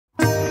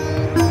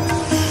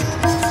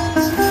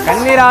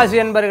கன்னிராசி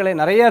என்பர்களே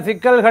நிறைய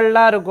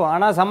சிக்கல்கள்லாம் இருக்கும்,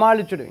 ஆனால்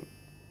சமாளிச்சுடுவீங்க.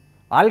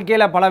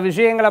 வாழ்க்கையில் பல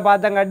விஷயங்களை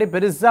பார்த்தங்காட்டி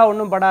பெருசாக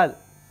ஒன்றும் படாது.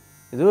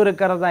 இதுவும்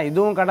இருக்கிறது தான்,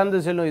 இதுவும் கடந்து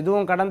செல்லும்,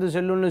 இதுவும் கடந்து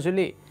செல்லும்னு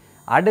சொல்லி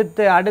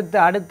அடுத்து அடுத்து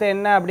அடுத்து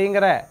என்ன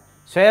அப்படிங்கிற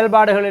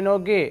செயல்பாடுகளை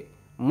நோக்கி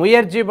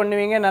முயற்சி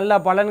பண்ணுவீங்க. நல்ல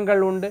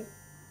பலன்கள் உண்டு.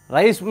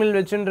 ரைஸ் மில்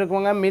வச்சுட்டு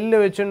இருக்கவங்க, மில்லு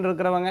வச்சுட்டு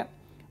இருக்கிறவங்க,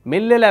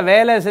 மில்லில்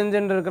வேலை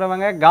செஞ்சுட்டு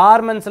இருக்கிறவங்க,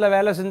 கார்மெண்ட்ஸில்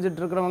வேலை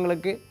செஞ்சுட்டு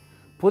இருக்கிறவங்களுக்கு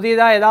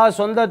புதிதாக ஏதாவது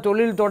சொந்த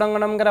தொழில்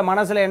தொடங்கணுங்கிற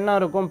மனசில் எண்ணம்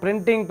இருக்கும்.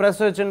 பிரிண்டிங்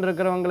ப்ரெஸ் வச்சுட்டு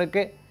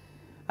இருக்கிறவங்களுக்கு,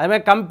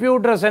 அதுமாதிரி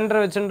கம்ப்யூட்டர்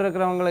சென்டர் வச்சுட்டு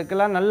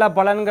இருக்கிறவங்களுக்கெல்லாம் நல்ல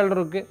பலன்கள்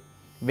இருக்குது.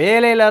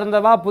 வேலையில்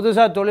இருந்தவா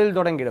புதுசாக தொழில்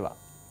தொடங்கிடுவா.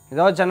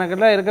 ஏதோ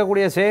தனக்கிட்ட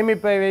இருக்கக்கூடிய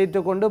சேமிப்பை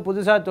வைத்து கொண்டு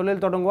புதுசாக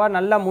தொழில் தொடங்குவா.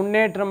 நல்ல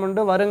முன்னேற்றம்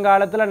உண்டு.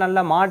 வருங்காலத்தில் நல்ல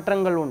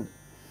மாற்றங்கள் உண்டு.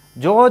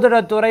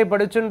 ஜோதிடத்துறை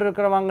படிச்சுட்டு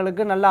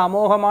இருக்கிறவங்களுக்கு நல்ல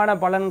அமோகமான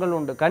பலன்கள்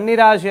உண்டு.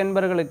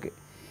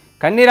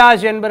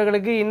 கன்னிராசி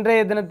என்பர்களுக்கு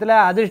இன்றைய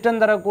தினத்தில்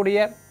அதிர்ஷ்டம்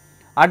தரக்கூடிய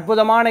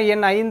அற்புதமான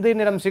எண் 5,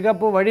 நிறம்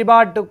சிகப்பு.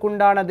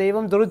 வழிபாட்டுக்குண்டான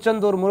தெய்வம்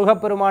திருச்செந்தூர்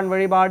முருகப்பெருமான்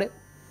வழிபாடு.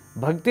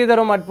 பக்தி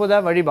தரும் அற்புத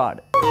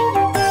வழிபாடு.